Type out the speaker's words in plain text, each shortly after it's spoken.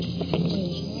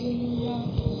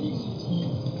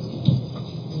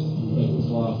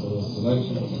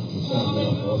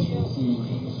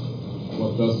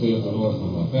what thus saith the Lord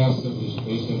from our pastor, Bishop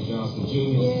H.M. Johnson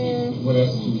Jr. Yes. We're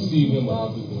asking to receive him with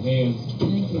uplifted hands.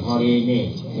 The heart,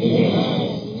 amen.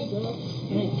 Amen.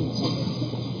 Thank you.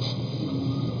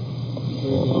 Praise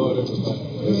the Lord, everybody.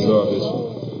 Praise the Lord, Bishop.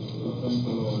 Thank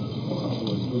the Lord for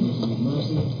his goodness and his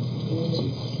mercy.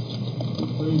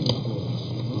 Praise the Lord.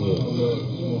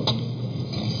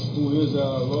 Who is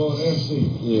our Lord and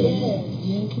Savior. Yeah.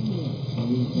 Who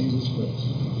is Jesus Christ.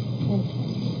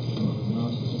 Now,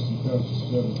 Sister Pastor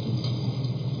Scudder, to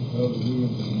Elder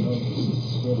Williams and Elder Sister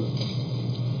Scudder,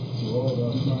 to all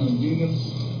our fine deacons,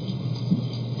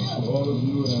 to all of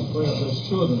you and our precious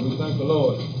children, we thank the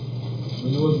Lord. We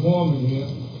know it's warm in here,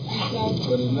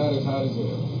 but it's not as hot as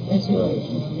hell. That's right.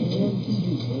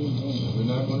 We're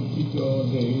not going to keep you all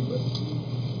day, but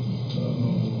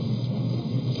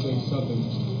say something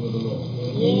for the Lord.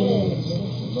 Yes.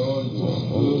 The Lord is just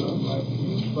good. I'm like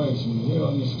Jesus Christ. You hear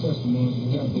all these testimonies,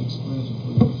 you have to experience it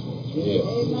for yourself. Yes.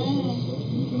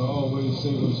 You can always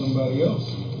say it with somebody else,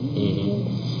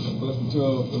 but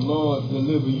until the Lord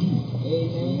deliver you,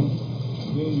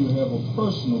 then you have a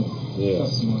personal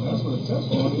testimony. That's what a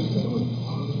testimony is.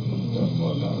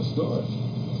 Testimony is not a story.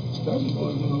 Testimony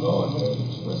is when the Lord has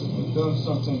expressly done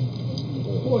something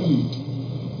for you.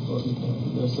 He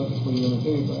does something for you every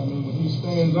day, but I mean, when he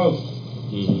stands out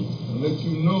and let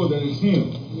you know that it's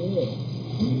him,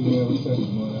 then you have a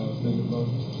testimony. I was thinking about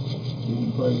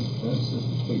giving praise and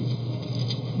Sister Faith.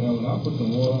 Now, when I put the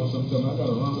water on, sometimes I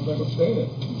got to run it back upstairs.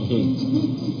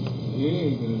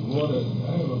 Yeah, because water,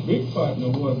 I have a big pot and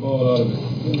the water ball out of it.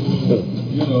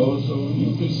 You know, so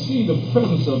you can see the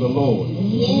presence of the Lord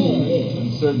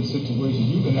in certain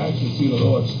situations. You can actually see the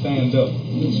Lord stand up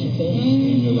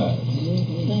in your life.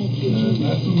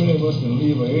 Not too many of us can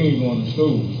leave an egg on the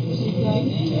stove.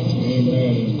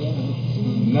 Amen.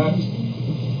 And not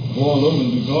boil over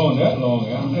and be gone that long.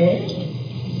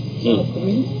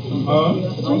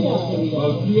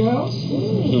 About 3 hours?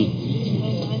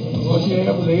 What you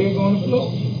have with the egg on the floor?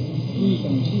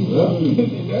 Well,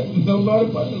 that's nobody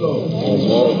but the Lord. I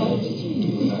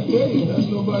tell you, that's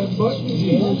nobody but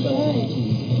Jesus.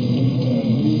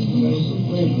 He's so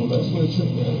faithful. That's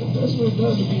what it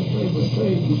does to be faithful.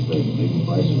 Faithful. Making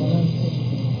prices, man.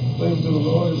 Faithful to the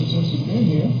Lord ever since he's been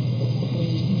here.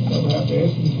 Never have to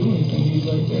ask him to do anything. He's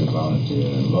right there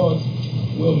volunteering. And the Lord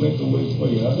will make a way for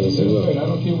you. I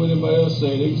don't care what anybody else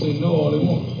say. They can say no all they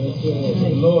want.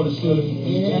 The Lord is still in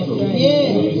control.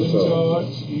 He's in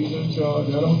charge. He's in charge.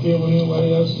 I don't care what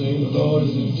anybody else say. The Lord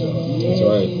is in charge. That's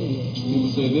right.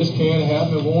 People say this can't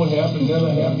happen, it won't happen,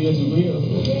 never happen, yes it will.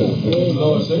 The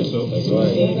Lord say so. That's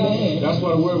right. That's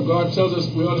why the Word of God tells us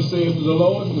we ought to say if the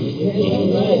Lord's will.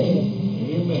 Amen.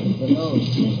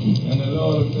 And the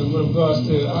Word of God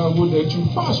said, I would that you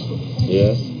prosper.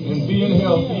 Yes. And be in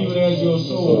health even as your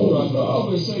soul prosper. I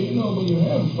always say, you know, when you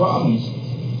have problems,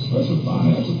 especially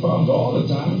financial problems all the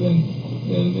time, then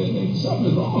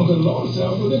something's wrong, because the Lord said,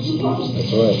 I would that you prosper.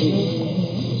 That's right.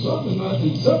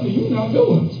 Something you're not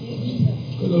doing.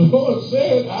 Because the Lord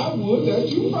said, I would that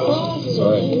you prosper. That's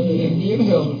right. And be in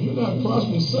health. If you're not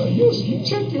prospering, son, you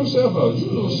check yourself out. You're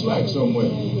a little slack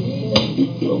somewhere.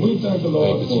 But we thank the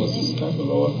Lord for it. We thank the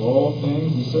Lord for all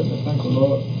things. We certainly thank the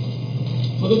Lord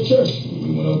for the church. We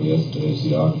went over yesterday to see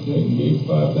the architect and gave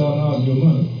 $5,000 of your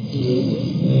money.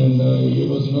 And he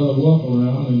gave us another walk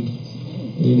around. And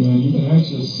amen, you can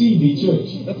actually see the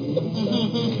church. You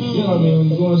know what I mean?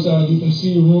 When you go inside, you can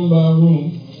see room by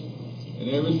room. And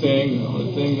everything, the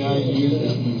only thing now you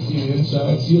can see the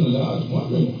inside ceiling. I was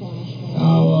wondering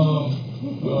how,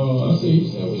 he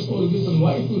said, we're supposed to get some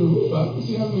light through the roof. I don't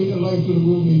see how we get light through the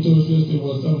roof. And he told us yesterday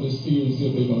was some of this steel, see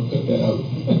if they're going to cut that out.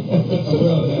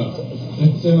 Well, now,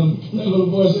 that little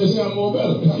boy said, sound more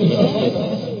better.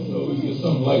 So we get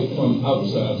some light from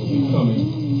outside, so we're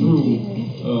coming through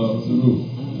the roof,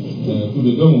 through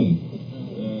the dome.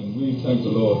 And we thank the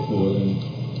Lord for it. And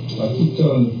I keep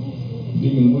telling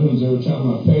Deacon Williams every time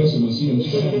I pass him and see him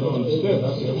standing on the step,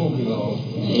 I say, it won't be long.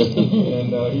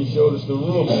 And he showed us the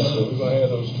room. So we're going to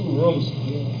have those 2 rooms,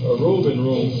 robing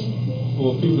rooms,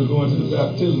 for people to go into the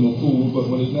baptismal pool, but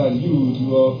when it's not used,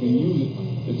 you all can use it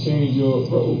to change your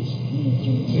robes,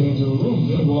 change your rooms,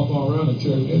 then walk on around the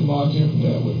church, then march in from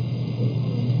that way.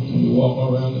 And you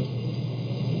walk around the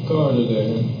corridor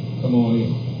there and come on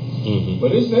in.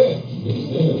 But it's there.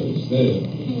 It's there.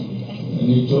 And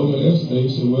he told me yesterday, he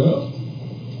said, well,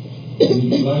 if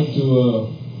you'd like to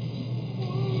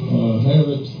have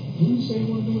it, what did you say you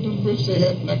want to do with them bricks they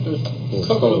had, like the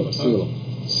cover them?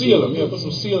 Seal them. Yeah, put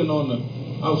some sealing on the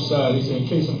outside. He said, in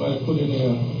case somebody put in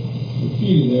there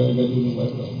graffiti there, I got to do this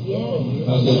like that.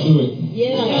 How's that do it?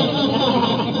 Yeah.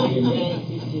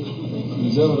 The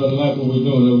devil doesn't like what we're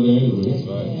doing over there anyway. That's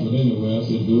right. But anyway, I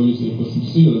said, do it. He said, put some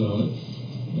sealing on it.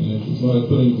 And if you try to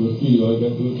put any graffiti, all you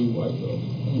got to do is do white though.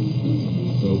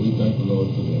 So we thank the Lord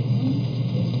for that.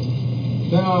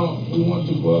 Now, we want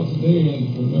to go out today and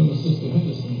remember Sister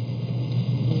Henderson.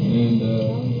 And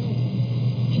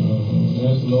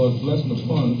ask the Lord's blessing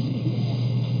upon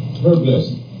her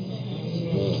blessing.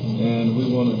 And we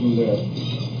want to do that.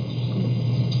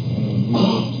 And we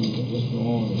want to just go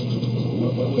on.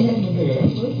 What we having today?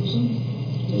 Anniversary or something?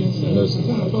 Yes, sir. I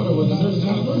kind of thought it was the nurse's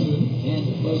anniversary.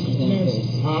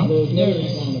 Huh?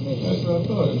 That's what I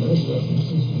thought. The nurse, I think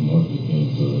Sister Murphy came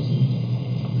to us.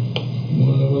 You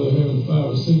want to know whether they're having 5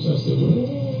 or 6? I said, well,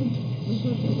 if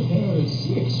they have it at 6,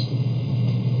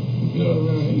 we get out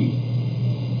around 8.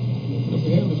 But if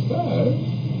they have it at 5,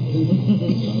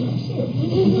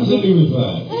 I said even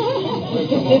 5.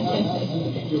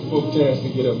 Your folk task to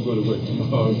get up and go to work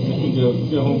tomorrow.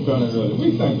 Get home kind of early.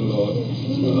 We thank the Lord.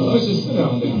 Let's just sit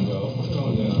down, y'all. Sit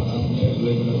on down. I'm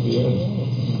living up here.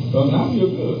 But I feel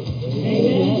good.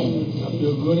 Amen. I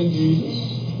feel good in Jesus.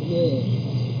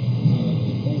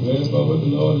 Glad about what the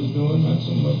Lord is doing. Not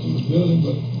so much in the building,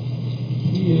 but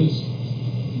He is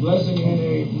blessing in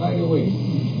a mighty way.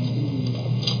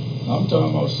 I'm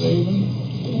talking about saving.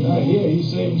 Not here, He's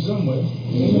saving somewhere.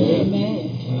 Amen.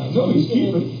 And I know He's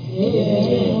keeping. I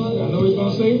know He's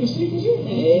going to save the seekers here.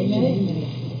 Amen.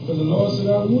 Because the Lord said,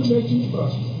 I would let you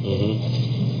prosper.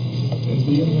 And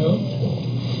be in health,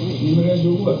 even as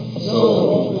you what? So,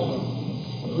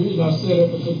 the reason I say that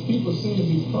because people seem to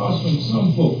be prospering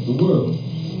some folk, the world.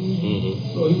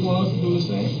 So He wants us to do the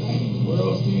same thing. The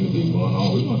world seems to be going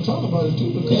on. We're going to talk about it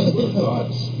too because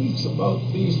God speaks about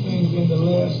these things in the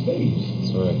last days.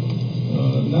 That's right.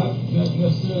 Not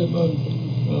necessarily about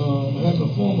having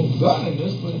a form of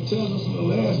godliness, but it tells us in the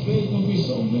last days going to be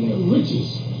so many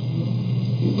riches.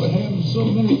 People are having so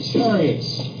many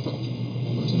chariots,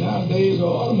 which nowadays are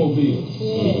automobiles.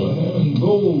 People are having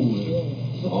gold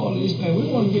and all these things. We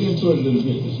want to get into it a little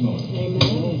bit this morning.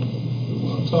 Amen. We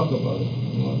want to talk about it.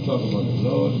 We want to talk about it.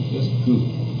 Lord, it's just good.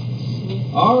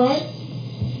 All right.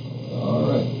 All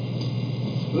right.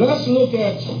 Let's look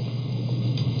at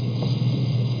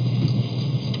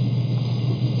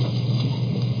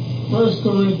First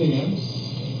Corinthians,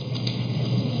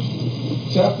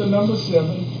 chapter number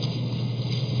 7,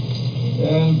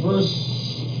 and verse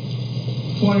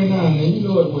 29. Now you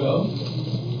know it well.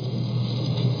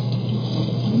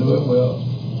 You know it well.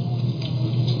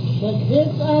 But this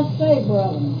I say,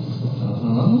 brethren,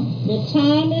 the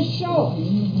time is short.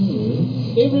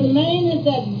 It remaineth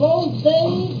that both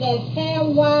they that have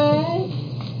wives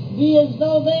be as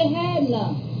though they had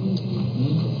none,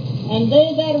 and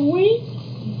they that weep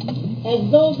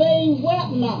as though they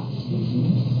wept not,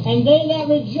 and they that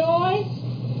rejoice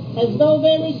as though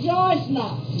they rejoice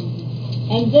not,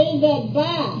 and they that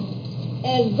buy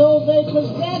as though they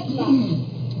possess not,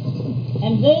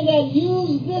 and they that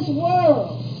use this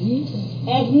world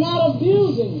as not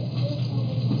abusing it,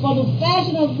 for the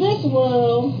fashion of this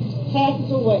world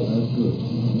passeth away. That's good.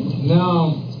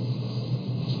 Now,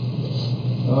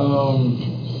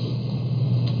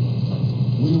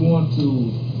 we want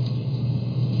to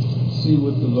see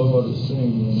what the Lord is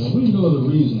saying. Now, we know the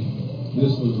reason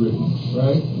this was written,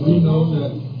 right? We know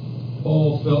that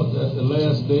Paul felt that the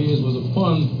last days was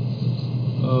upon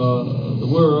the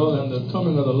world and the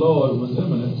coming of the Lord was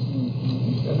imminent.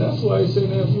 And that's why he said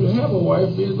that if you have a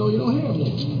wife, be as though you don't have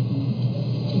one.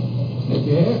 If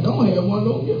you don't have one,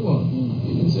 don't get one.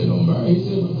 He didn't say don't marry. He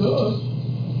said because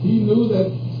he knew that,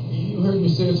 you heard me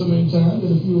say it so many times,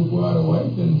 that if you acquired a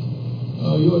wife, then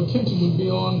your attention would be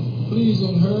on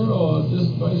pleasing her or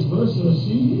just vice versa, or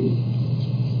she you.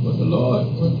 But the Lord,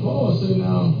 when Paul said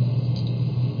now,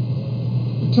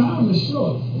 the time is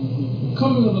short. The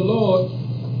coming of the Lord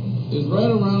is right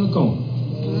around the corner.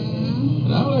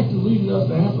 And I like to read it out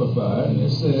the Amplified, and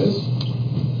it says,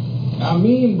 I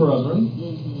mean, brethren,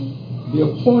 the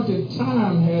appointed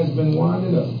time has been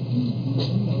winded up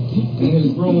and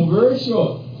has grown very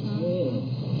short.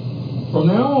 From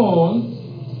now on,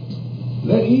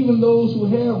 let even those who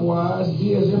have wives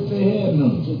be as if they had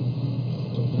none,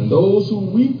 and those who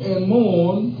weep and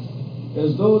mourn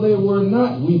as though they were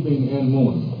not weeping and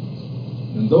mourning,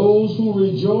 and those who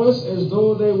rejoice as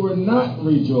though they were not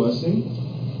rejoicing,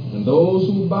 and those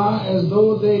who buy as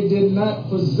though they did not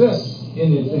possess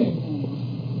anything,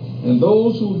 and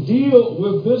those who deal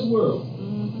with this world,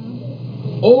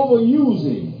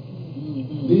 overusing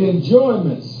the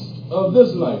enjoyments of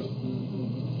this life.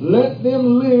 Let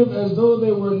them live as though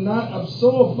they were not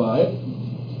absorbed by it,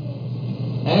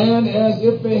 and as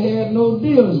if they had no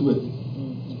dealings with it.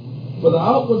 For the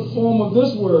outward form of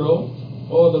this world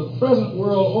or the present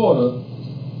world order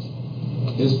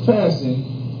is passing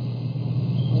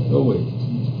away.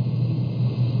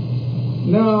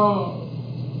 Now,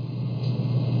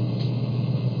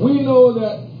 we know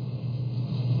that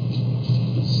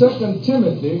 2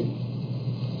 Timothy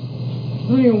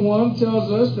 3:1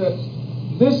 tells us that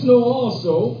this know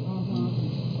also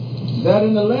that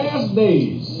in the last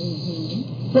days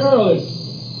perilous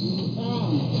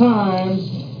times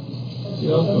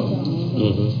shall come.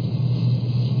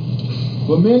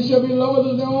 For men shall be lovers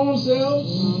of their own selves.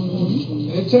 And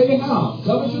they tell you how.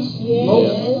 Covetous,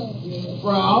 boastful,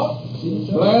 proud,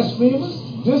 blasphemers,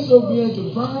 disobedient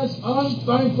to parents,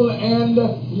 unthankful, and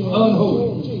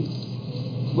unholy.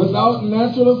 Without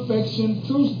natural affection,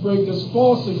 truce breakers,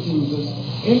 false accusers,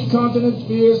 incontinent,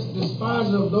 fierce,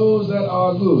 despisers of those that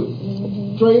are good.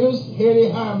 Traitors, heady,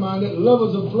 high-minded,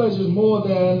 lovers of pleasures more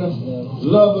than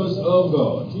lovers of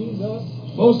God.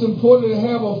 Most importantly, to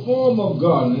have a form of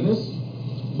godliness,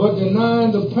 but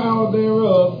denying the power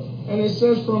thereof. And it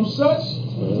says, from such,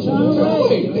 turn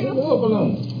away, leave them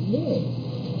alone.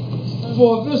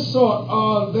 For this sort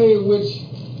are they which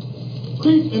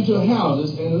creep into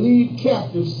houses and lead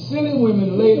captive silly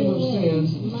women laden with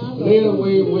sins, led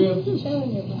away with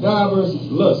divers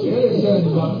lusts. Yeah, they're telling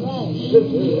you about it.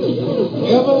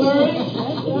 Ever learn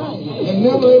and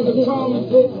never able to come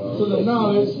to the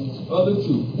knowledge of the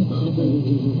truth.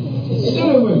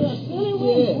 Silly women.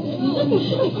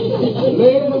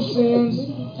 Laden with sins,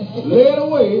 led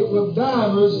away with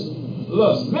divers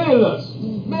lusts.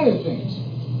 Many things.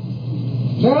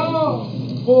 Now,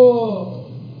 for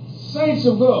saints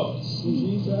of God,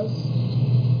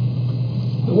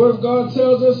 the Word of God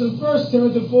tells us in 1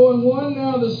 Timothy 4:1,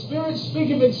 now the Spirit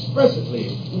speaketh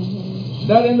expressly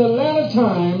that in the latter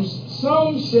times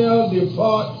some shall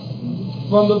depart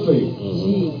from the faith,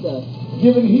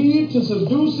 giving heed to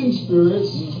seducing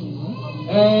spirits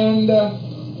and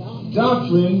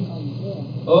doctrine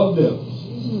of devils,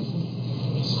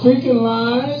 speaking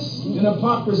lies and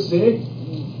hypocrisy,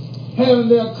 having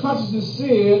their consciences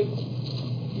seared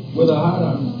with a hot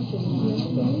iron.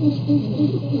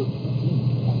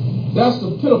 That's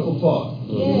the pitiful part.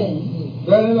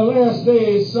 That in the last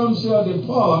days some shall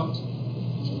depart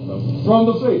from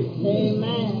the faith.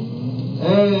 Amen.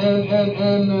 And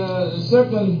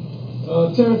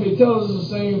 2 Timothy tells us the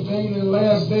same thing. In the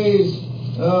last days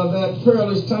that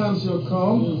perilous times shall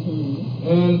come,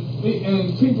 and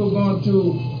people are going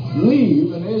to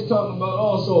leave, and they're talking about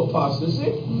also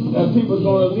apostasy, that people are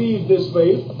going to leave this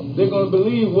faith. They're going to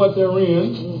believe what they're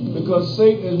in, because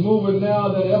Satan is moving now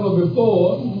than ever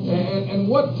before. And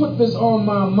what put this on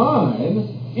my mind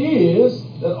is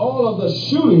that all of the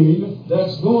shooting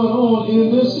that's going on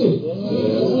in this city.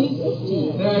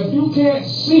 Now, if you can't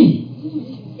see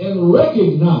and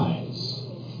recognize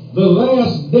the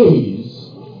last days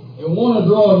and want to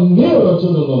draw nearer to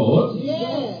the Lord,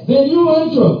 then you're in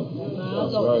trouble.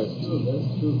 That's right.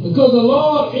 Because the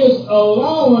Lord is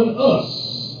allowing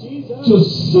us to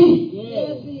see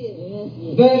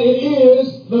that it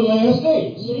is the last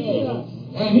days.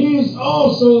 And He's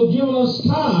also given us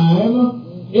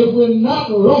time, if we're not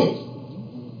right,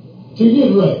 to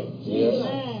get right.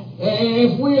 And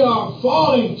if we are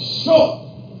falling short,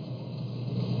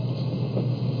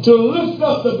 to lift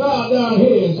up the bowed down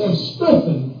heads and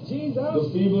strengthen the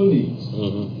feeble knees.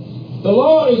 The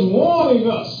Lord is warning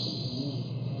us.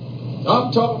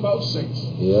 I'm talking about saints.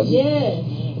 Yes.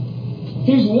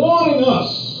 He's warning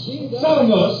us,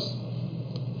 telling us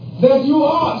that you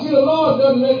are. See, the Lord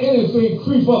doesn't let anything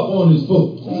creep up on His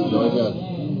folks.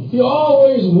 He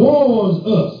always warns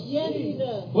us. Yes, He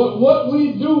does. But what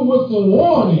we do with the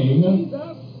warning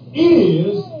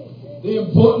is the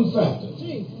important factor.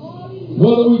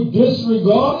 Whether we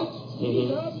disregard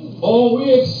it or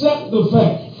we accept the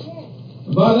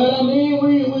fact. By that I mean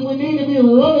we need to be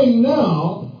running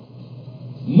now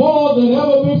more than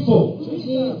ever before.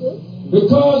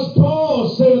 Because Paul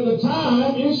said the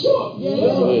time is short.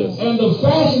 And the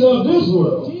fashion of this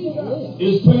world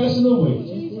is passing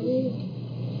away.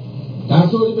 I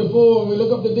told you before, when we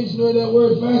look up the dictionary, that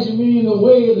word fashion means the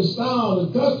way, the style,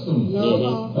 the custom,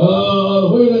 the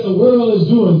way that the world is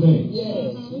doing things.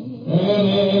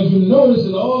 And if you notice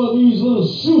that all of these little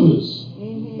shooters,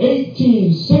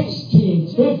 18, 16,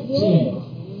 15,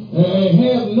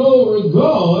 have no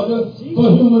regard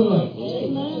for human life.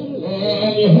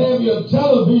 And you have your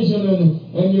television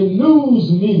and your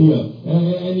news media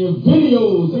and your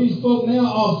videos. These folk now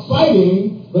are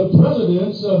fighting the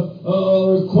president's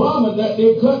requirement that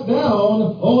they cut down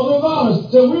on the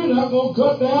violence. So we're not going to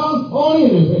cut down on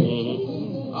anything.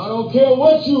 I don't care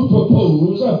what you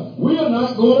propose. We're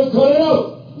not going to cut it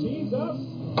out.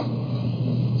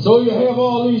 So you have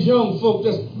all these young folk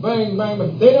just bang, bang,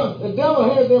 bang. They don't, the devil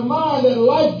has their mind that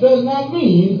life does not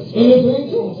mean anything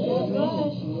to them.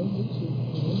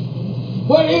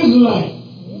 What is life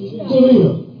to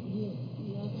them?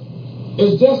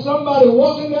 It's just somebody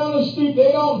walking down the street.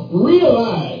 They don't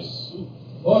realize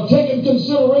or take into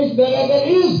consideration that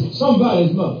is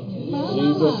somebody's mother.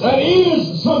 That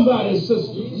is somebody's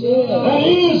sister. That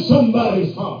is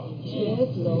somebody's father.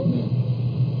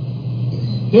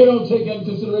 They don't take that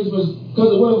into consideration because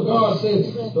the Word of God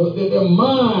says that their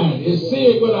mind is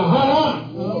seared with a hot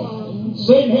iron.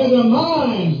 Satan has their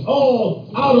minds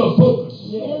all out of focus.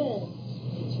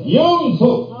 Young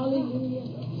folk.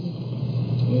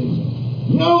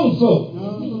 Young folk.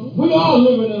 We are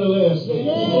living in the last days.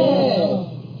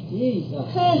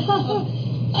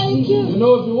 Thank you. You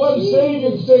know, if you wasn't saved, you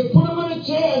could say, put them in a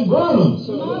chair and burn them.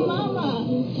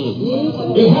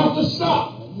 You have to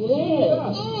stop.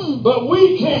 But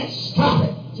we can't stop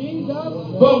it.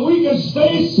 But we can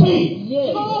stay safe.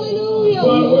 Hallelujah.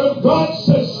 But where God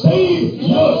says, save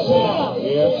yourself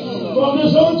from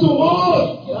this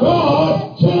untoward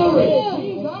God generation.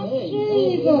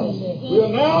 We are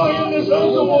now in this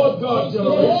untoward God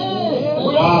generation.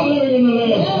 We are living in the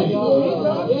last days.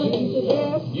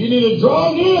 You need to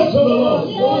draw near to the Lord.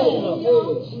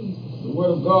 The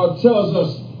Word of God tells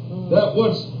us that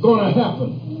what's going to happen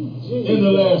in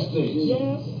the last days.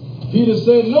 Peter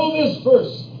said, know this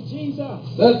first,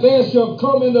 that there shall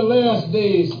come in the last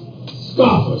days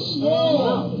scoffers,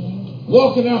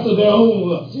 walking after their own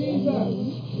lust.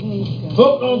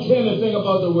 Folk don't care anything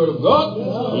about the Word of God.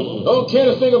 Don't care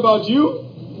anything about you.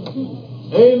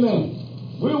 Amen.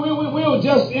 We're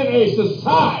just in a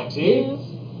society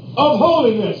of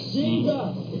holiness.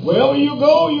 Wherever you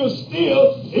go, you're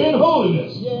still in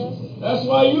holiness. That's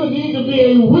why you need to be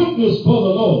a witness for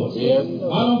the Lord. I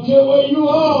don't care where you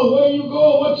are, where you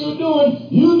go, what you're doing.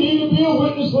 You need to be a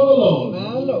witness for the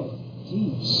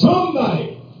Lord.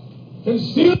 Somebody can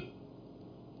still.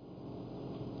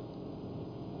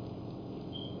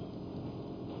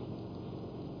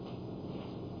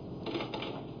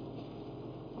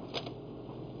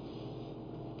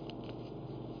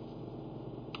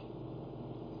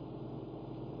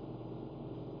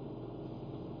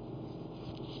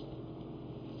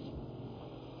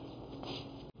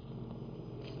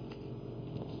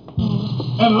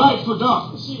 And light for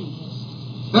darkness,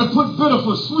 that put bitter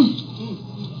for sweet,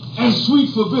 and sweet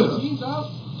for bitter.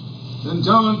 Then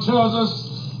John tells us,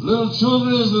 little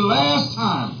children, is the last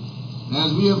time,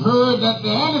 as we have heard that the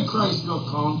Antichrist will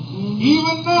come.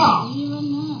 Even now,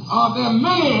 there are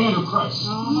many Antichrists,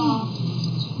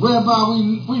 whereby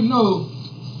we know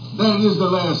that it is the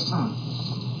last time.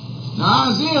 Now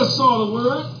Isaiah saw the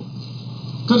word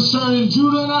concerning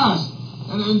Judah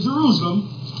and Jerusalem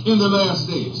in the last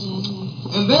days.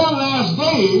 And their last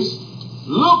days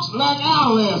looks like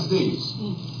our last days.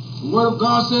 The Word of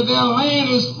God said their land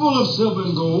is full of silver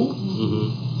and gold.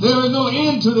 There is no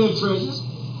end to their treasures.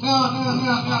 Now,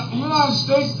 the United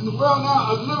States and the world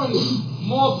now are living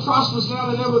more prosperous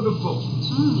now than ever before.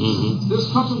 This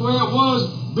country where it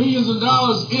was billions of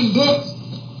dollars in debt,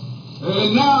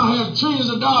 and now have trillions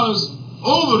of dollars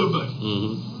over the budget.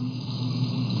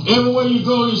 Everywhere you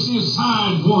go, you see a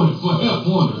sign wanted for help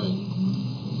wanted.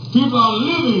 People are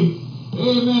living,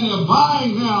 amen, they're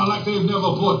buying now like they've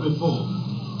never bought before.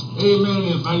 Amen,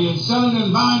 they're selling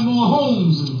and buying more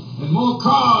homes and more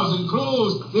cars and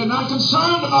clothes. They're not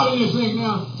concerned about anything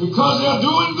now because they're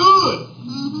doing good.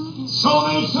 So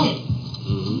they think.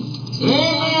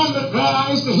 Amen, but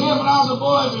I used to hear when I was a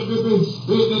boy,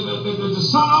 the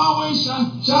sun always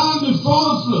shines before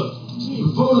the flood,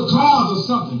 before the clouds or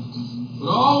something. It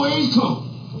always comes.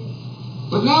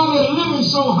 But now they're living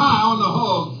so high on the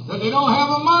hog that they don't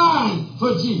have a mind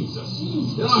for Jesus.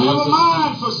 They don't have a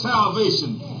mind for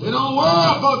salvation. They don't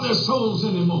worry about their souls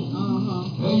anymore.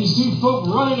 And you see folk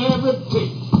running every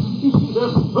day.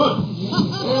 Just running.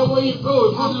 Everywhere you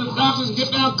go, you go to the doctors and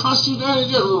get down costume down, they're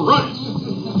just running.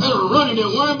 They're running.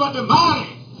 They're worrying about the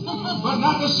body, but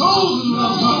not the souls is what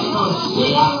I'm talking about.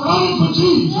 They're not running for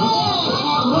Jesus. They're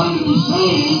not running to be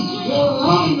saved. They're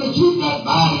running to keep that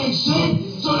body in shape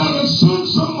so they can sin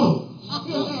some more. I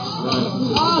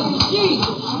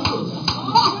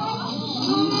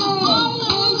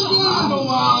know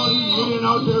why all these men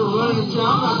out there running the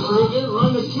I'm not afraid. They're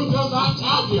running to kick us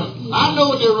out here. I know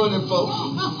what they're running for.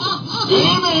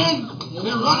 Amen.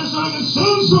 They're running so they can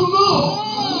sin some more.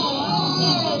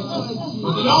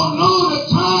 But they don't know that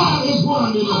time is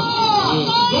winding up. The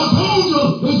death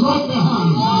angel is right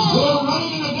behind them. They're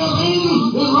running and the death angel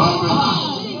is right behind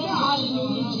them.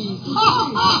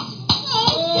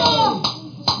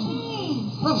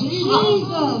 Jesus.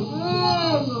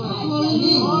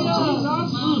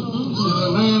 The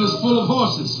land is full of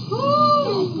horses.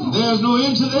 There's no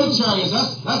end to their chariots.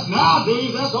 That's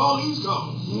nowadays. That's all these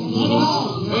cars.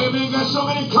 Amen. Got so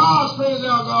many cars, praise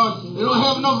our God. They don't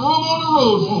have enough room on the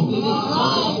road for them.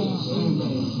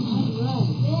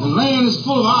 The land is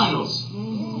full of idols.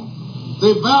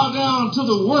 They bow down to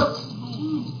the work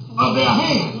of their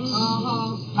hands.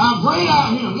 How great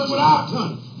I am. Look what I've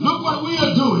done. Look what we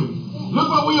are doing. Look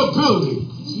what we are building.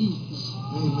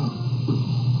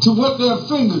 Amen. To what their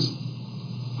fingers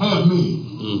have made.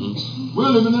 We're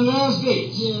living in the last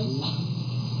days.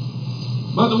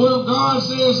 But the word of God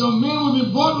says some men will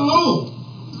be brought low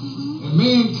and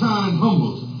mankind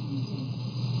humbled.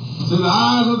 So the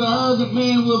eyes of the arrogant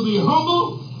man will be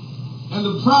humbled and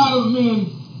the pride of men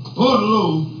brought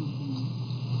low,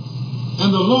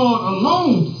 and the Lord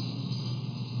alone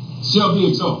shall be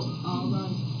exalted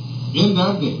in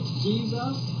that day.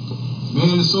 Jesus.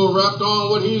 Man is so wrapped on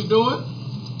what he's doing.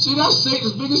 See, that's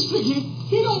Satan's biggest trick.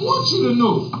 He don't want you to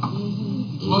know.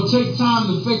 Well, take time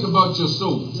to think about your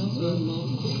soul.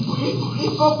 He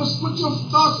focus, put your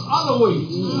thoughts other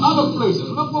ways, other places.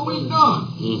 Look what we've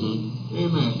done.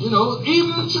 Amen. You know,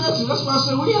 even in churches, that's why I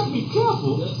said we have to be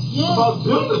careful about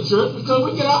building a church, because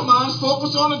we get our minds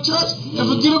focused on the church and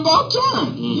forget about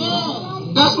church.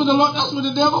 That's what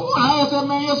the devil wants. I asked that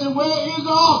man yesterday, where is the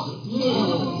altar?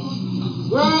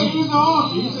 Where is the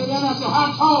altar? He said that. I said,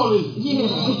 how tall is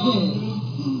it?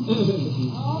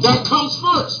 That comes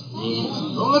first.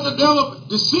 Don't let the devil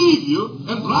deceive you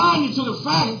and blind you to the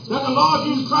fact that the Lord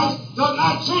Jesus Christ does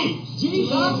not change.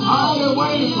 I said,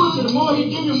 where he puts it, the more he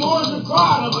gives you, more is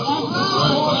required of us.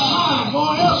 More time,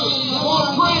 more effort,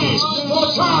 more praise,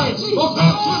 more time, more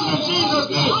baptism in Jesus'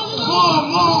 name. More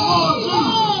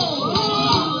Jesus.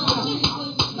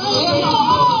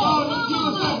 Give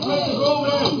us that place to go over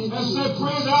there and say,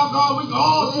 praise our God, we can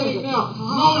all say it now.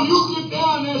 No, you get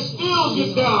down there, still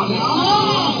get down now.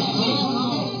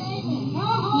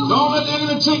 Don't let the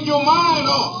enemy take your mind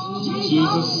off.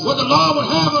 Jesus. What the Lord would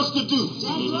have us to do.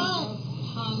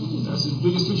 That's his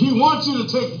biggest thing. He wants you to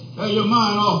take your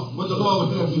mind off what the Lord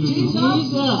would have you to do.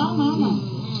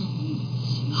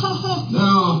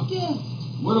 Now,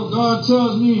 what if God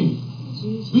tells me,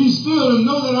 be still and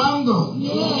know that I'm God.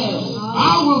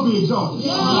 I will be exalted.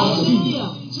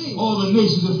 All the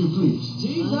nations, if you please.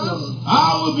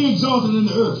 I will be exalted in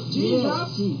the earth.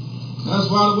 That's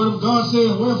why the word of God says,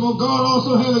 wherefore God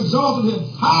also hath exalted him,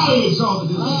 highly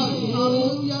exalted him,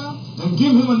 and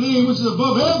give him a name which is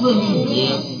above every name.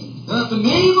 That at the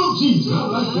name of Jesus, I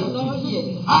like that.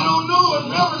 I don't know if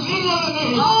there is any other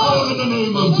name other than the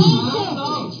name of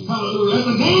Jesus. Hallelujah. At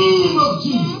the name of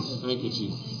Jesus. Thank you,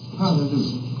 Jesus.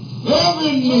 Hallelujah.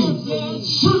 Every name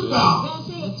should bow.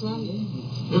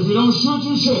 If you don't shoot,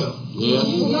 you shall.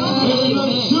 Every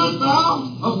name should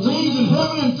bow of things in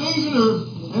heaven and things in earth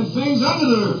and things under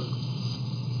the earth,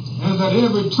 and that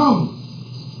every tongue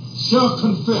shall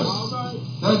confess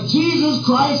that Jesus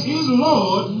Christ is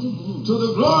Lord to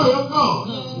the glory of God.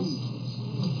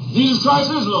 Jesus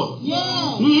Christ is Lord.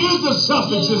 He is the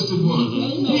self-existent one.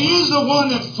 He is the one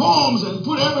that forms and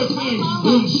put everything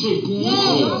in shape.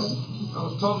 I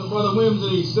was talking to Brother Williams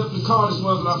and he stepped in the car this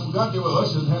morning, but I forgot they were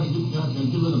ushers and had to get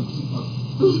rid of them.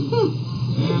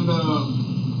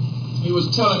 And he was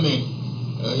telling me,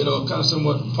 kind of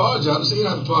somewhat apologize. I said, you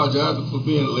don't have to apologize for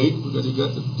being late because you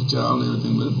got the child and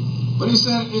everything with him. But he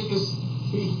said he just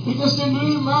didn't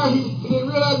believe marriage. He didn't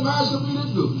realize marriage could be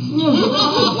this good.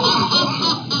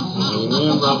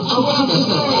 Amen, brother. So what I'm saying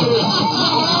is,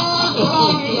 it's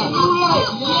a new life.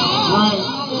 Right.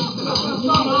 It's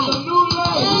a new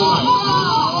life.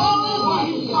 What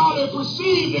he probably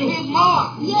perceived in his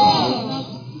mind.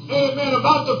 Amen.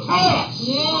 About the past.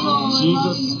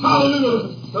 Jesus.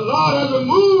 Hallelujah. The Lord has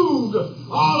removed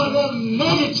all of them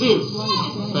negative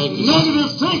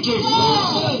thinking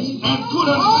and put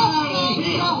a mind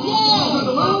in him. Because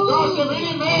the word of God said, if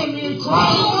any man be in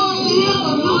Christ, he is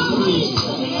a new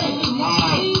creature. And let his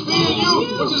mind be in you,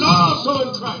 which is also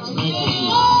in Christ. Thank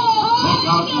you. Take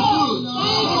out your food.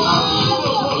 Take out your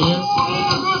evil thoughts. Put in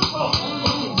the good thoughts.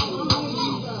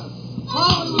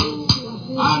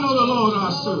 I know the Lord I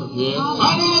serve.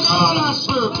 I know the God I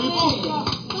serve, people.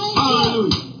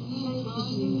 Hallelujah.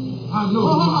 I know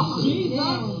who I serve.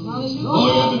 All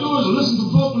you have to do is listen to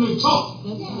folk when they talk.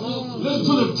 Listen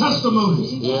to the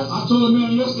testimonies. I told a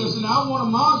man yesterday, I said, I want to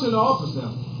monitor the office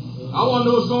now. I want to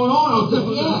know what's going on out there.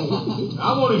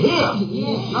 I want to hear.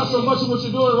 Not so much of what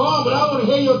you're doing wrong, but I want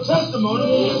to hear your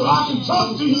testimony so I can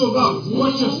talk to you about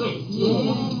what you're saying.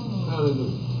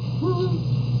 Hallelujah.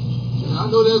 I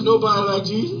know there's nobody like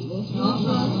Jesus.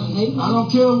 I don't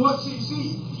care what.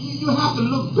 See, you have to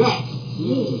look back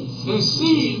and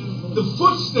see the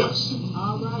footsteps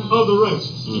of the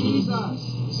righteous.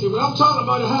 See, what I'm talking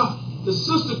about is how the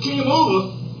sister came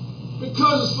over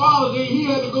because his father, he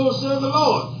had to go serve the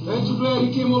Lord. Ain't you glad he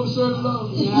came over to serve the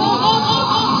Lord? Ain't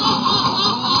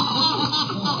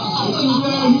you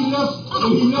glad he left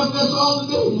that father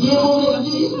today? Came over there to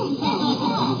Jesus?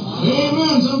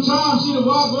 Amen. Sometimes, see, the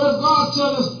word of God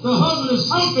tells us the husband is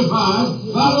sanctified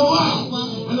by the wife,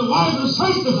 and the wife is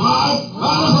sanctified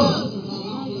by the husband.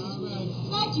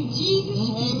 Thank you, Jesus.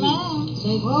 Amen.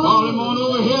 Call him on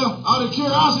over here out of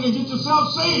curiosity, get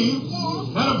yourself saved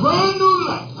and a brand new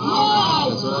life.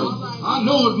 Yes. I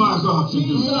know what my God can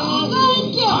do.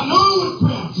 Thank you. I know what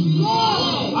prayer can do.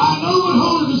 Yes. I know what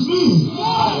holiness means.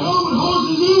 I know what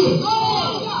holiness is.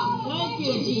 Thank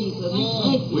you, Jesus.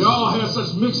 Thank you. We all have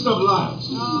such mixed up lives.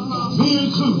 Me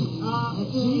included.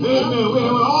 Amen.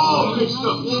 We're all mixed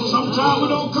up. Sometimes we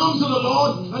don't come to the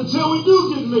Lord until we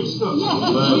do get mixed up. Some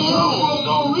folks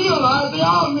don't realize they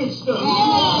are mixed up.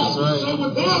 That's right. Say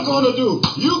what they're going to do.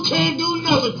 You can't do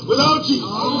nothing without Jesus.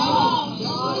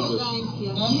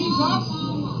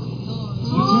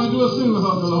 You can't do a thing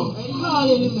without the Lord. Then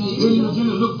you begin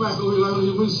to look back over your life. When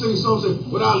you sing songs, say,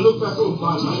 when I look back over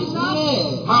my life.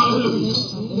 Hallelujah.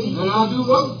 And I do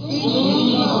what?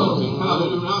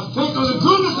 Hallelujah. I think of the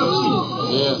goodness of Jesus.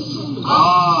 Yes.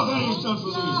 Oh, that He's done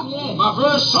for me. My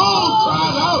very soul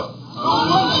cries out. Oh,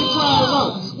 what they cries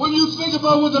out. When you think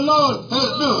about what the Lord has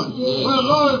done. When the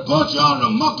Lord has brought you out of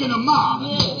the muck and the mire.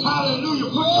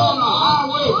 Hallelujah. Put you on the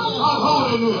highway of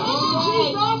holiness.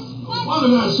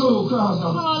 Wonder that soul cries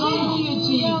out. Hallelujah,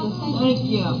 Jesus. Thank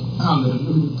you.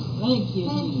 Hallelujah. Thank you,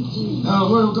 Jesus. Now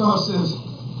the word of God says,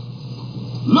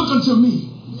 look unto me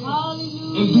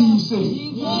Hallelujah. and be ye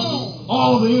saved,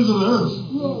 all the ends of the earth.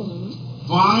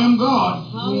 For I am God,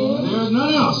 and there is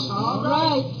none else. All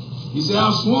right. He said,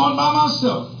 I've sworn by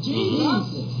myself.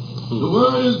 Jesus. The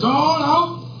word is gone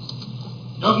out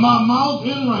of my mouth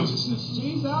in righteousness,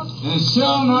 and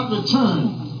shall not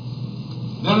return.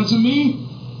 That unto me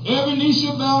every knee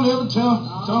shall bow, and every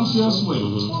tongue shall swear.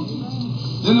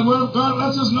 Then the word of God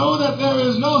lets us know that there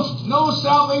is no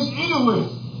salvation anywhere.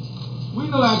 We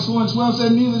know Acts 4:12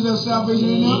 said, neither is there salvation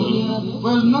in heaven.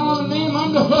 But there's no other name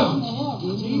under heaven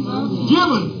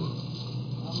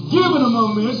given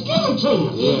among men. It's given to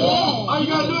you. All you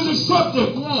got to do is accept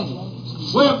it.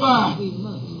 Whereby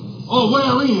or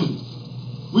wherein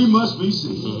we must be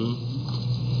saved.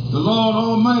 The Lord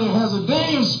Almighty has a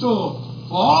day in store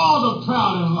for all the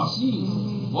proud and lofty.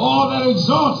 For all that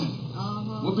exalted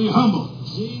will be humble.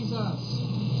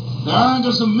 The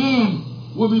arrogance of man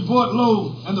will be brought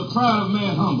low, and the pride of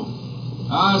man humble.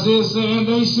 Isaiah saying,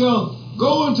 they shall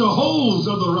go into holes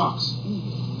of the rocks,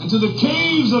 and to the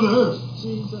caves of the earth,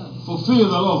 for fear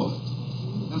of the Lord,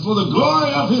 and for the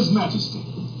glory of His majesty.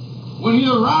 When He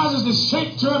arises to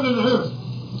shake terribly the earth.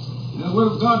 And the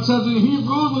word of God tells in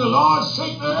Hebrews, when the Lord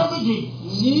shake the earth again.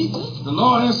 The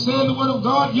Lord has said in the word of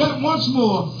God, yet once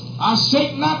more, I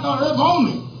shake not the earth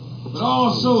only, but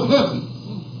also heaven.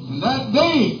 And that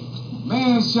day,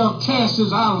 man shall cast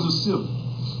his idols of silver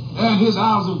and his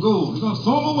idols of gold. He's going to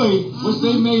throw them away, which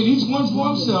they made each one for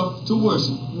himself to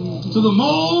worship, to the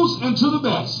moles and to the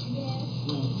bats.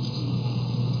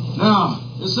 Now,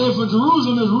 it says, for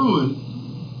Jerusalem is ruined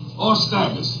or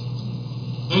staggers,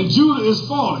 and Judah is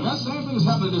falling. That same thing is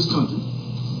happening in this country.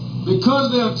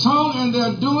 Because their tongue and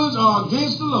their doings are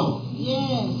against the Lord.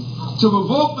 To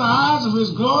provoke the eyes of His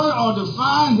glory or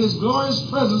define His glorious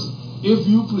presence, if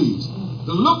you please.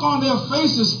 The look on their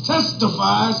faces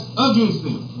testifies against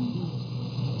them.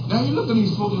 Now you look at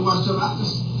these folks and watch them, I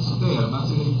just stare at them. I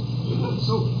say, they look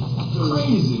so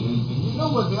crazy. And you know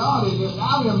what they are? They're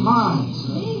out of their minds.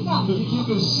 You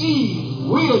can see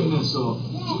weirdness, or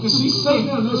you can see Satan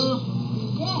in this.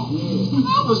 When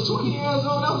I was 20 years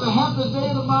old, that was the happiest day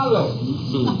of my life.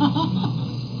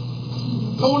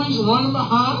 Police running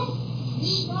behind them,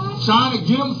 trying to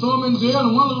get them, throw them in jail.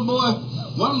 And one little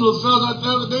fellas out the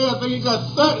other day, I think he got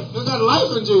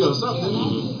life in jail or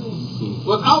something,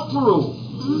 without parole.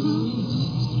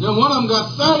 Then one of them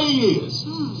got 30 years.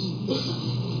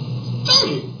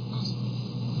 30.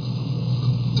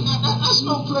 That's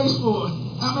no place for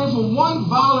one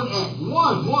violent act.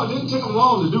 One. Didn't take them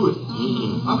long to do it.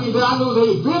 I know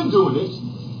they've been doing it,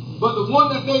 but the one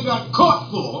that they got caught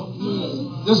for,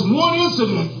 there's one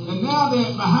incident, and now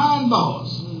they're behind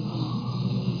bars.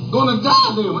 Going to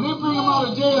die there. When they bring them out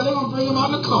of jail, they're going to bring them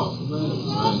out in the coffin.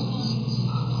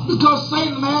 Because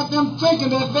Satan had them thinking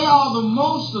that they are the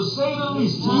most, to say the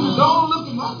least. Don't look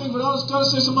at me. I think when Ellis Cutter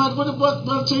said somebody, but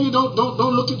tell you, don't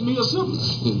look at me or something.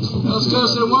 Ellis Cutter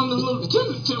said one little,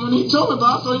 when he told me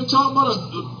about it, I thought he was talking about a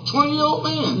 20-year-old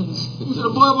man. To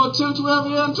the boy about 10,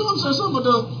 12 years, and told him, say something, but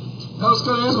I was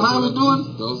going to ask him how he was doing.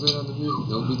 Don't say nothing to me.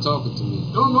 Don't be talking to me.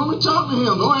 Don't be talking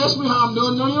to him. Don't ask me how I'm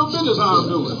doing. None of your business how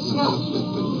I'm doing.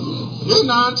 This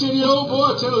 9, 10-year-old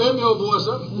boy, 10, 11-year-old boy,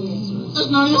 something. It's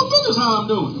none of your business how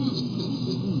I'm doing.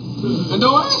 And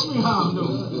don't ask me how I'm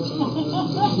doing.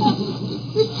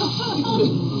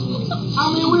 I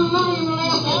mean, we're living in the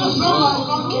last days, and somebody's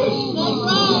going to kill him.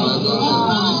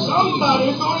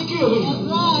 Somebody's going to kill him.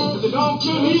 If they don't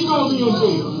kill him, he's going to be in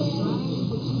jail.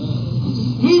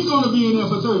 He's going to be in there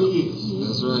for 30 years.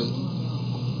 That's right.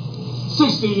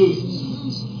 60 years.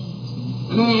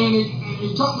 And then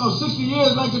he talking about 60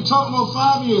 years like they're talking about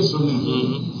 5 years from now.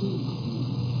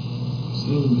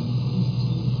 Mm-hmm.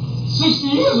 60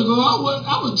 years ago,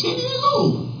 I was 10 years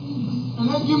old. And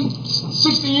they give them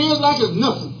 60 years like it's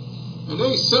nothing. And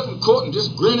they sit in court and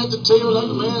just grin at the table like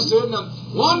the man said. Now,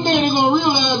 one day they're going to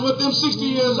realize what them 60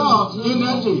 years are in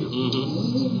that jail.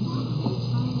 Mm-hmm.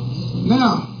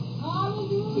 Now,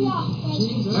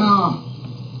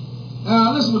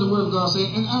 listen what the Word of God says.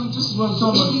 And this is what I'm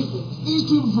talking about. These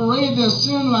people parade their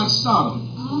sin like Sodom.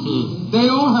 Mm-hmm. They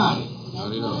don't hide it. No,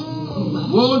 they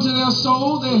don't. Woe to their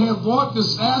soul, they have brought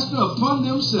disaster upon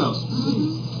themselves.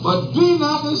 But be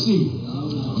not deceived.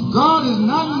 God is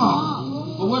not mocked.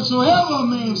 For whatsoever a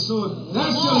man soweth,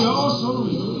 that shall he also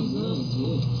reap.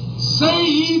 Say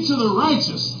ye to the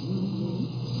righteous,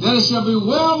 that it shall be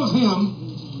well with him,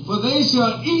 for they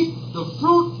shall eat the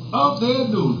fruit of their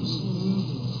doings.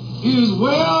 It is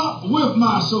well with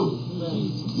my soul.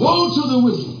 Woe to the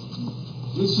wicked,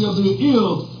 it shall be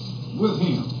ill with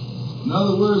him. In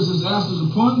other words, disaster is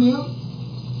upon them,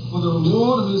 for the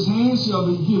reward of his hand shall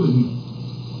be given him.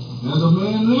 As a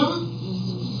man liveth,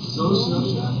 so shall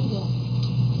he die.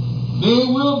 They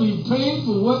will be paid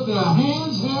for what their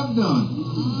hands have done.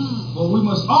 For we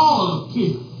must all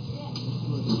appear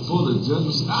before the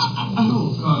judgment. I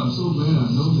know, God, I'm so glad I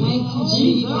know that.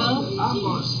 I'm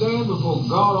going to stand before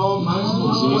God Almighty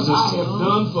for what I have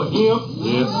done for him.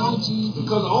 Yes.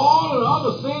 Because all of the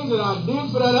other things that I did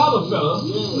for that other fella,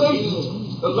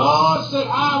 Satan, the Lord said,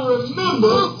 I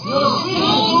remember your sins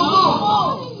no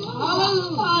more.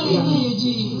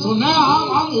 So now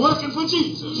I'm working for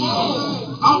Jesus.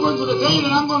 I'm working for the day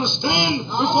that I'm going to stand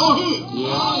before him.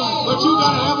 But you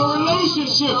got to have a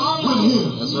relationship with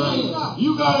him. That's right.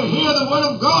 You got to hear the word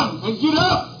of God and get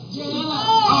up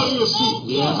out of your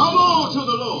seat. Come on to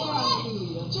the Lord.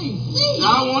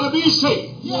 I want to be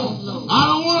saved. I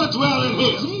don't want to dwell in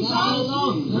hell. You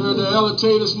heard the elder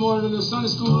tell you this morning in the Sunday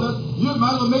school lesson. You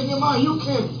might as well make your mind. You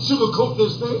can't sugarcoat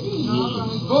this thing.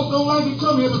 Folks don't like to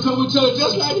come here because we tell it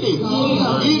just like it is.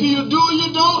 Either you do or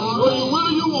you don't, or you will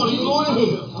or you won't. You're going to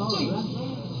hell.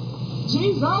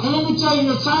 And let me tell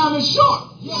you, the time is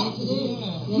short.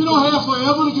 You don't have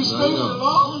forever to get straight to the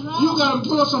Lord. You got to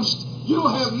put up some. You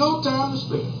don't have no time to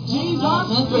spare. You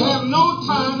have no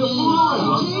time to fool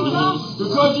around.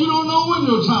 Because you don't know when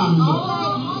your time is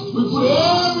up. We put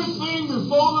everything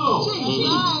before the Lord.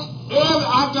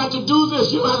 I got to do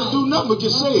this. You don't have to do nothing but get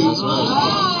saved.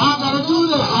 I got to do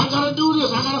that. I got to do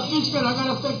this. I got to fix that. I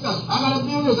got to fix that. I got to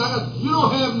do this. You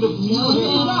don't have to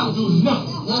do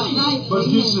nothing but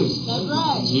get saved.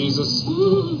 Jesus.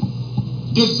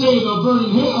 Get saved or burn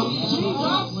in hell.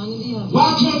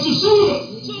 Why can't you see it?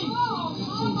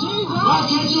 Why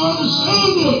can't you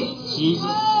understand it? Jesus.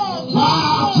 Why?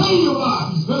 I'll tell you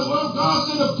why. Because what God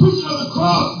said, the preaching of the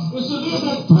cross is to them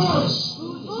that perish.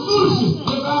 Foolishness.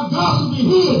 If our gospel be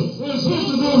hid, it is hid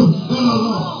to them that are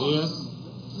lost. Yes.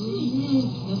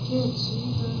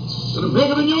 Better make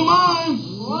it in your mind.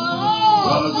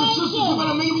 Brothers and sisters, you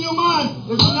better make it in your mind.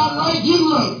 If you're not right, get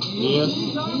right. Yes.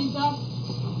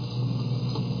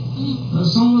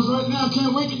 Some of us right now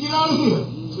can't wait to get out of here.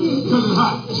 Because it's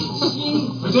hot.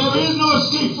 But there is no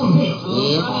escape from hell.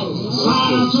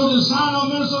 Sign I told you to sign on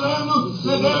Minnesota Avenue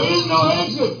that there is no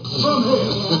exit from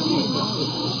hell.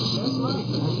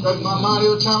 That's my mind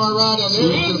every time I ride down.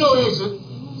 There is no exit.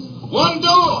 One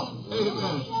door.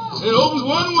 Amen. It opens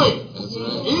one way. That's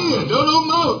right. In. Don't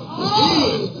open out.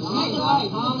 In.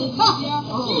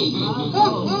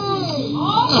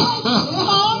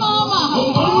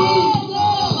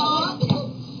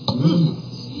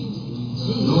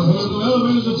 Don't have no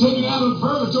elevators to take it out of the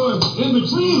purgatory in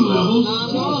between levels.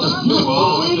 You go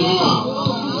all the way down.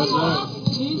 That's right.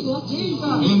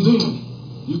 And then,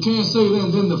 you can't say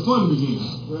then the fun begins.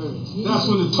 That's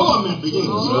when the torment begins.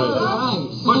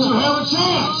 But you have a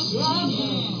chance.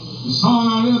 The song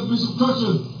I hear Bishop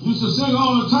Crutcher used to sing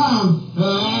all the time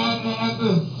at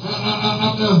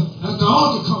the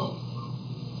altar call.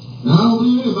 Now, I don't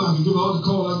believe anybody can give an altar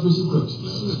call like Bishop Crutcher.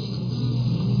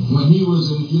 when he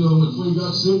was in, before he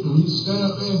got sick, and he used to stand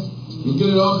up there and get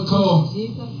it off the call. He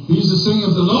used to sing,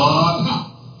 if the Lord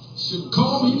should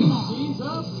call me now,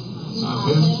 I've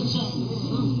had a chance.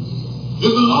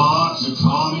 If the Lord should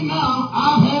call me now,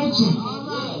 I've had a chance.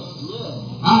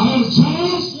 I had a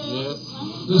chance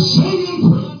to sing and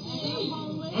pray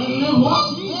and live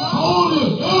what?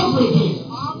 Holy every day.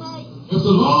 If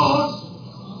the Lord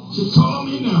should call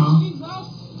me now,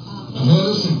 I had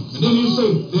a chance. And then he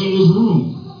said, there is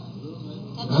room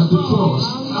at the cross.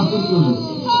 Hallelujah.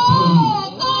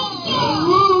 There's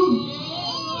room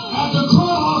at the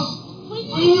cross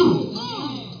for you.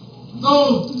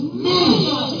 Though many,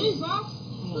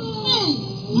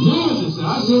 I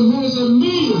said many,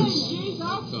 millions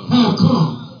have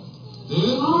come.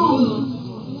 There's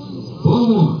room for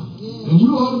one. And you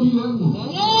ought to be that one.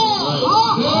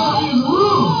 There is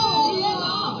room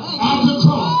at the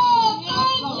cross.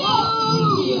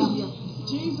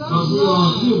 Because we are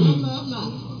living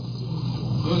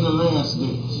in the last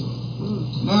days.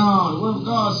 Now, the Word of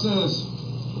God says,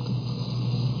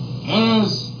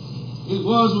 as it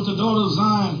was with the daughter of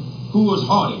Zion, who was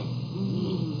haughty.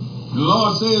 The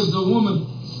Lord says the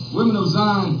women of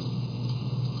Zion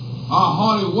are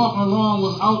haughty, walking along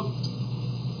with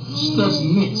outstretched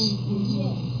necks,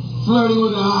 flirting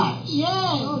with their eyes,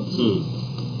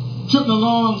 tripping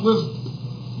along with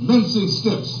mincing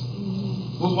steps,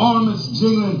 with ornaments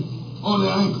jingling on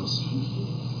their ankles.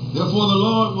 Therefore the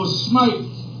Lord will smite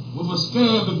with a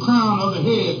scab the crown of the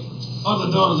head of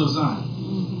the daughters of Zion.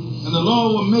 And the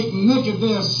Lord will make naked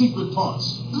their secret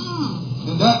parts.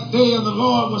 And that day of the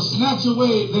Lord will snatch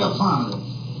away their finery,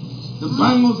 the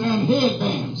bangles and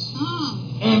headbands,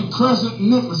 and crescent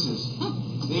necklaces,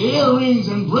 the earrings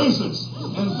and bracelets,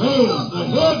 and veils, the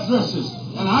headdresses,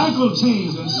 and ankle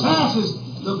chains, and sashes,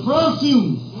 the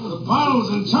perfume, the bottles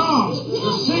and charms,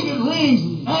 the signet rings,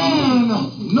 and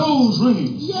nose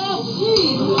rings,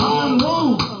 the fine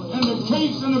robes, and the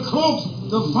capes and the cloaks,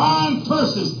 the fine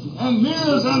purses, and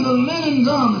mirrors, and the linen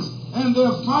garments, and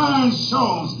their fine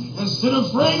shawls. Instead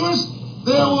of fragrance,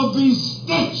 there will be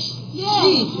stench.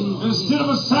 Instead of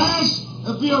a sash,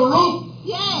 there'll be a rope.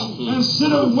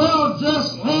 Instead of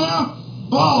well-dressed hair,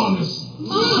 baldness.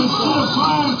 Instead of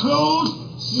fine clothes,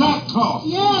 sackcloth.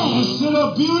 Instead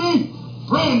of beauty,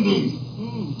 brandy.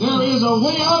 There is a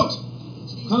way out.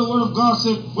 Because the Word of God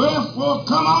said, wherefore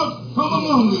come out from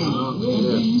among them and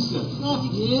be ye separate.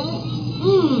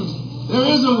 There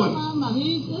is a way.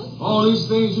 All these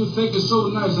things you think is so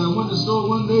nice. I went to the store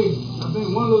one day. I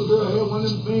think one little girl had one of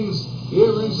them things,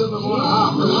 earrings, something on her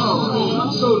arm.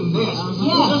 Oh, so nasty.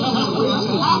 I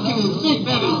said, how can you think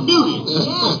that is beauty?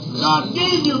 God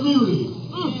gave you beauty.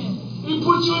 He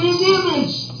put you in His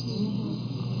image.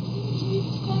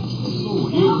 Oh,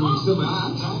 earrings, something.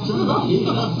 I turn about here.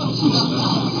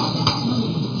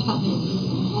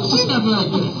 I see nothing like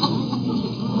that.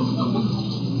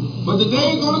 But the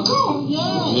day is going to come.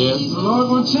 The Lord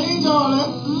going to change all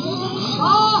that.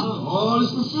 All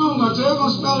this perfume, I tell you, going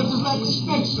to smell it just like a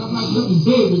stench. I'm not looking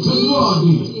dead because you are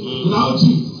dead. Without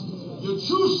Jesus. Your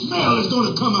true smell is going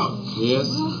to come out. Your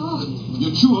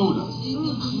true odor.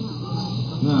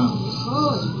 Now,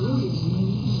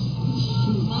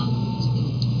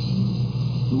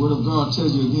 the Word of God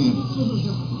tells you again,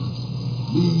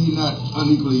 be ye not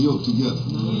unequally yoked together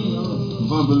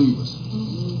with unbelievers.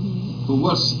 For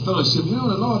what fellowship?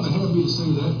 The Lord may have me to say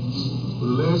that for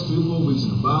the last 3 or 4 weeks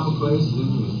in the Bible classes and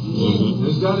here.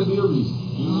 There's got to be a reason.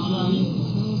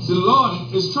 See, the Lord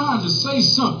is trying to say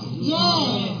something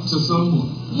to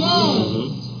someone.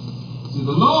 See,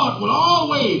 the Lord will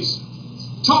always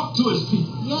talk to His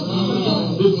people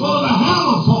before the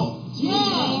hammer falls,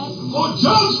 before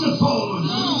judgment falls.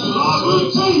 The Lord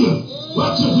will tell you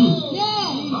what to do.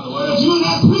 In other words, you're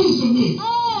not pleasing me.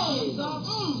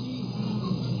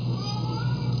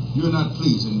 You're not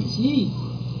pleasing me.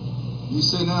 You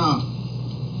say now,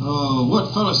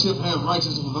 what fellowship have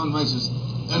righteousness with unrighteous,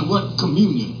 and what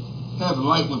communion have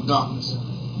light with darkness?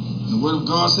 And the Word of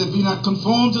God said, be not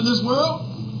conformed to this world,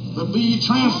 but be ye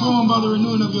transformed by the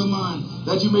renewing of your mind,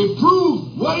 that you may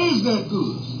prove what is that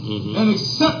good and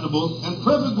acceptable and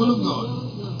perfect will of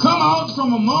God. Come out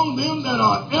from among them that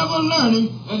are ever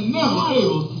learning and never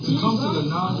able to come to the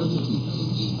knowledge of the truth.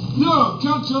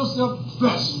 Count yourself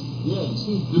best.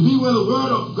 To be where the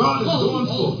Word of God is going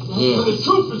forth. Where the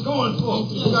truth is going forth.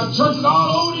 We got churches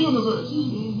all over the universe.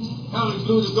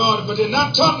 Hallelujah to God. But they're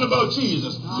not talking about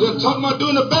Jesus. They're talking about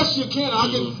doing the best you can.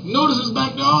 I get notices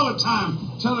back there all the time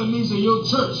telling me that your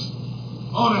church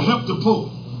ought to help the poor.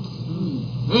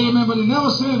 Amen. But they never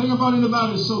say anything about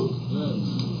anybody's soul.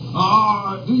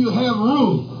 Do you have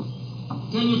room?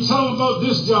 Can you tell them about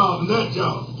this job and that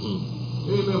job?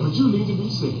 Amen. But you need to be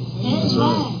saved. That's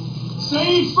right.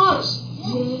 Saved first.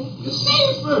 Get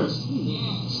saved first.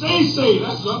 Stay saved.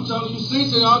 That's what I'm telling you.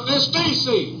 Saints out there, stay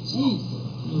saved.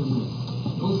 Amen.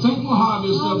 Don't think more hard of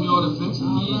yourself than you ought to think.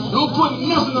 Don't put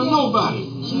nothing or nobody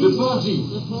before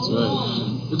Jesus. That's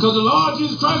right. Because the Lord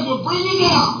Jesus Christ will bring you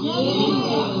down.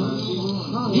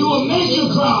 He will make you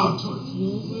cry out to him.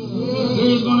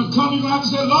 He's going to come, you're going to have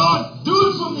to say, Lord, do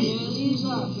it for me.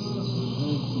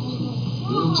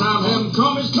 The time hasn't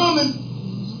come, it's coming.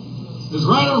 It's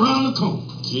right around the corner.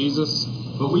 Jesus.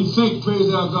 But we think, praise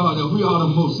our God, that we are the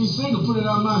most. See, Satan put it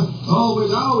on my mind. I always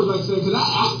like to say, because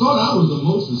I thought I was the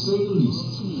most, to say the least.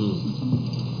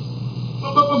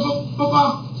 But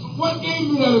what gave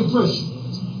me that impression?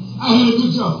 I had a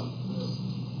good job.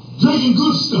 Drinking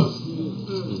good stuff.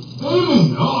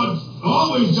 Amen.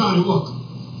 Always Johnny Walker.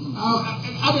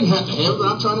 I didn't have to have it, but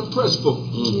I'm trying to impress folks.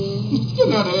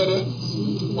 Didn't have to have that.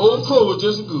 Old Crow was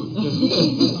just good.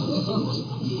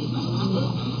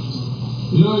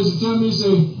 You know, he used to tell me, he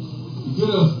say, you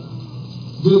get a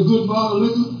good bottle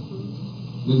of liquor,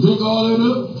 then drink all that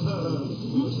up,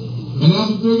 and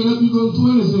after drinking up, you go put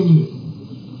anything in it.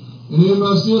 And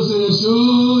everybody still say, that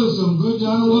sure is some good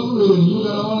Johnny Walker Red, and you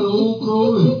got all that Old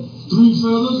Crow and Three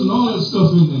Feathers and all that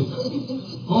stuff in there.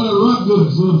 All that rock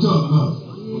goods, what I'm talking about.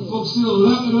 But folks still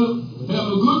lapping up,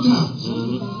 having a good time.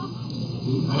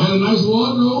 I had a nice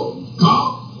wardrobe,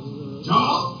 car,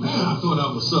 job. Man, I thought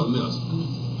I was something else.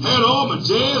 Had all my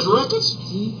jazz records.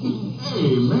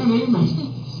 Amen, amen.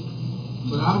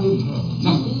 But I didn't have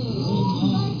nothing.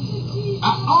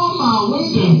 On my way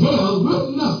to hell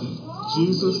with nothing.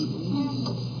 Jesus.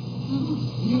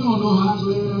 You don't know how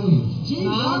glad I am.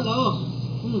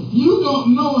 You don't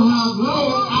know how glad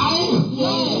I am.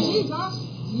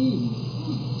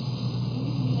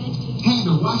 Had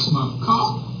to wash my car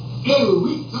every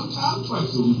week, sometimes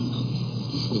twice a week.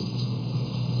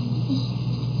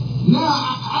 Now,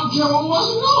 I don't care what I'm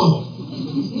washing all.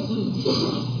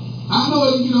 I know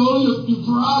as you get older, your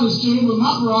priorities change, but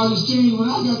my priorities changed when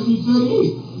I got to be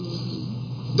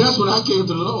 38. That's when I came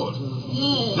to the Lord.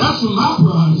 That's when my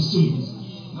priorities changed.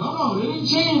 No, they didn't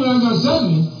change when I got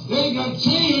 70. They got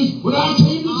changed when I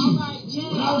came to Jesus.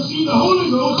 When I received the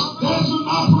Holy Ghost, that's when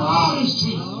my priorities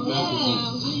changed.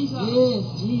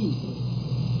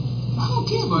 I don't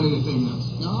care about anything else.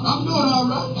 I'm doing all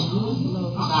right.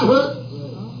 I'm not hurt.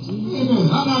 Amen.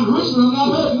 I'm not rich, but I'm not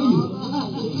hurt either.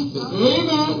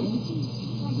 Amen.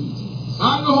 I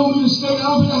can go home and eat a steak. I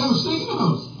don't think I have a steak in the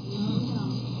house.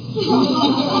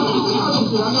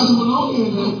 I got some bologna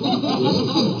in there.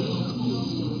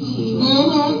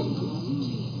 Amen.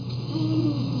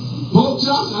 Pork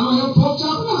chops. I don't have pork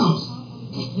chop in the house.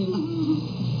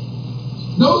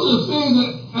 Those are the things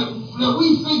that we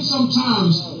think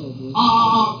sometimes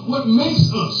are what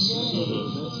makes us.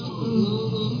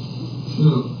 You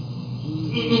know,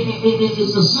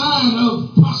 it's a sign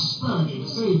of prosperity to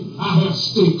say, I have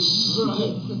steaks.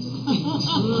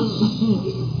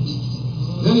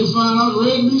 Then you find out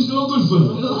red meat's no good for you.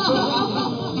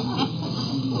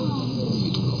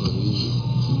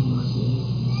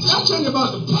 See, I'm telling you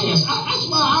about the past. That's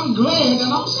why I'm glad that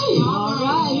I'm saved. All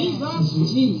right.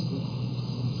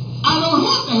 I don't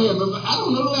have to have it, but I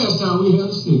don't know the last time we had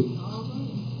a steak.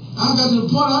 I got to the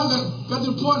point,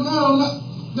 now that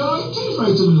don't even taste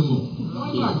right to me anymore. Don't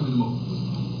even like them anymore.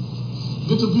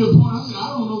 Get to be a point, I said,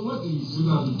 I don't know what to eat.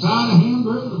 I'm tired of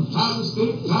hamburgers, I'm tired of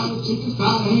steak, tired of chicken,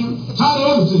 tired of ham, tired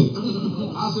of everything.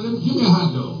 I said, give me a hot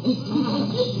dog.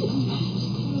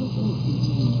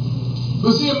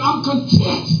 But see, I'm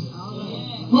content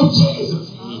with Jesus.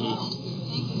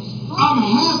 I'm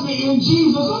happy in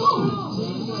Jesus alone.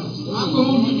 I'm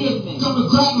going to give me a couple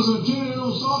of crackers and a can of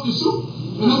old salty soup,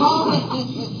 and I'm all right.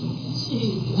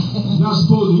 You're not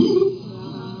supposed to eat it.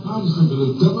 I just drink a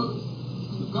little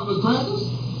couple of crackers.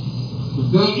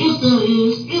 Then if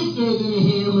there's any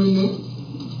ham in there,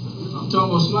 I'm talking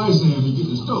about sliced ham you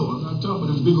get in the store. I'm not talking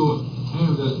about them big old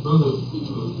ham that brother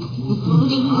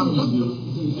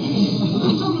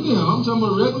I'm talking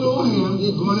about regular old ham.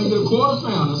 Go in and get a quarter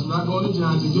pound. That's not going to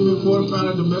Johnson. Give me a quarter pound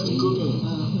of domestic cooked ham.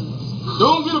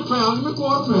 Don't get a pound, give me a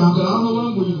quarter pound, because I don't know what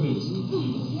I'm eating next.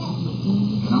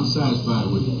 And I'm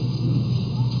satisfied with it.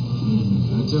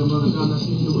 I tell Mother John, I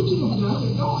said, what you going to do? I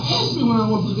said, don't ask me when I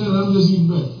want for dinner, I'm just eating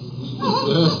bread.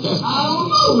 I don't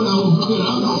know when I want for dinner,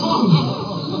 I'm not hungry.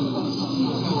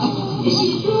 She said,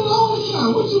 you do it all the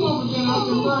time. What you want for dinner? I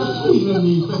said, well, please let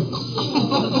me eat bread.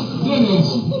 Then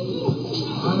ask me.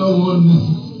 I don't want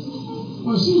nothing.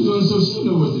 Well, she's doing so she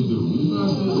know what to do. You know what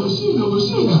I'm saying? So she know what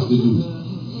she has to do.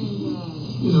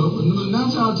 You know, but 9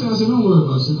 times out of 10, I said, don't worry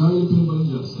about it. I eat peanut butter and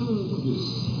jelly.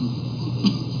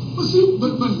 But see,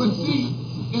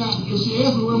 if she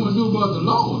asked me what I'm going to do about the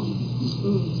Lord,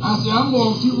 I said, I'm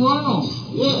going to keep running on.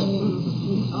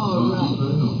 Yeah. All right.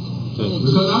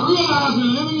 Because I realize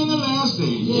we're living in the last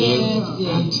days. Yes.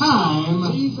 And time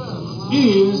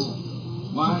is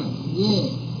winding. Yes.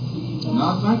 And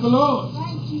I thank the Lord,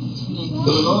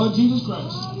 the Lord Jesus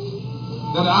Christ,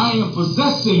 that I am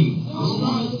possessing this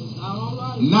morning,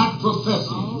 not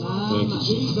professing. Thank you,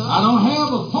 Jesus. I don't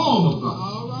have a form of God,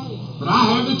 but I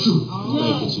have the truth.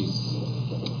 Thank you, Jesus.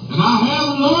 And I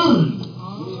have learned,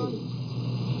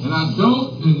 and I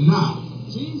don't deny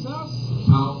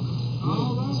power.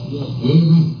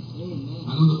 Amen. I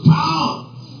know the power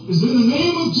is in the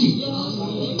name of Jesus.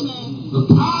 The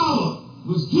power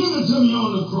was given to me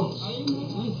on the cross.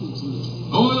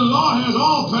 Only the Lord has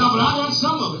all power, but I got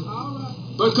some of it.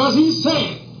 Because he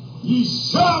said, ye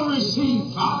shall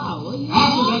receive power.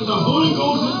 After that, the Holy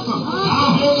Ghost has come.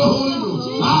 I have the Holy Ghost.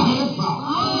 I have power.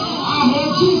 I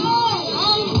have Jesus.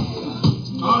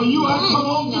 Are you? I come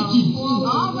on to Jesus.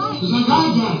 It's like I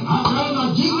got him. I got him.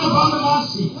 I'm getting up out of my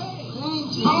seat.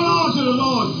 Coming on to the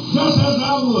Lord just as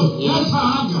I was. That's how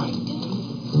I got him.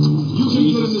 You can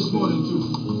get him this morning too.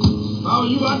 If I were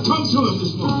you, I'd come to him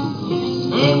this morning.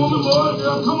 Hey, woman, boy,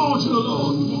 girl, come on to the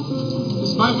Lord.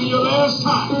 This might be your last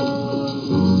time.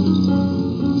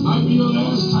 This might be your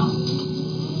last time.